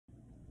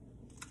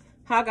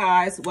Hi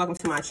guys, welcome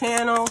to my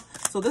channel.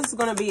 So this is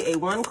going to be a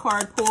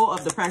 1-card pull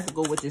of the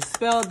Practical Witches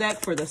spell deck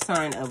for the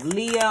sign of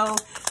Leo.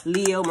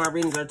 Leo, my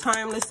readings are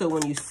timeless, so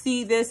when you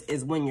see this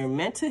is when you're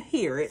meant to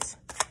hear it.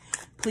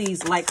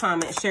 Please like,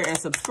 comment, share, and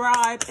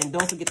subscribe. And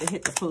don't forget to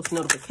hit the post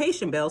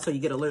notification bell so you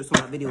get alerts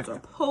when my videos are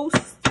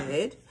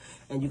posted.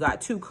 And you got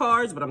 2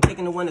 cards, but I'm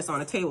taking the one that's on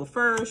the table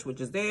first,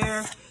 which is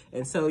there.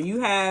 And so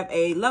you have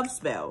a love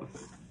spell.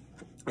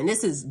 And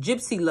this is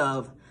Gypsy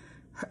Love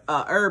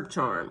Herb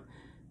Charm.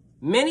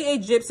 Many a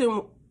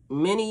gypsy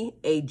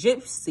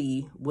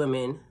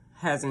woman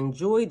has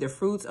enjoyed the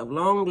fruits of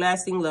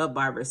long-lasting love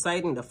by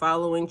reciting the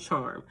following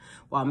charm,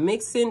 while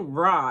mixing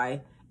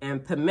rye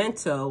and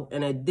pimento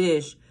in a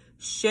dish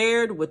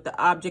shared with the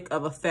object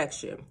of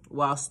affection.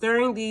 While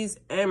stirring this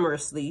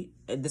amorous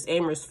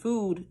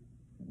food,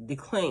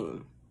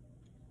 declaim.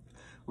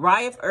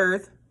 Rye of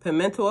earth,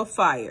 pimento of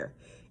fire,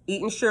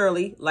 eaten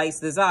surely lights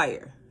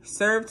desire.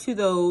 Serve to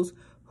those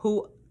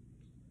whose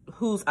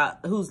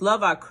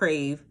love I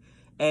crave,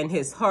 and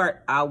his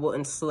heart I will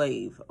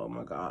enslave. Oh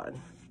my God.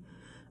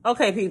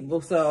 Okay,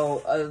 people,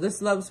 so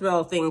this love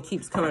spell thing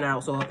keeps coming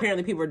out. So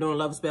apparently people are doing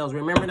love spells.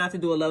 Remember not to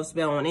do a love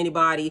spell on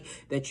anybody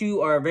that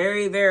you are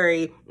very,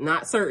 very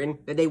not certain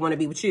that they want to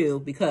be with you,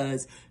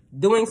 because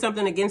doing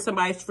something against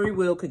somebody's free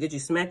will could get you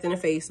smacked in the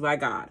face by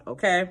God,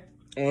 okay?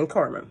 And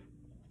karma.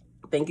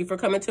 Thank you for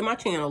coming to my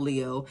channel,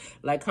 Leo.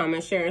 Like,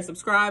 comment, share, and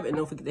subscribe. And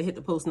don't forget to hit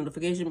the post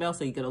notification bell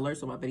so you get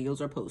alerts when my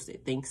videos are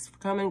posted. Thanks for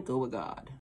coming. Go with God.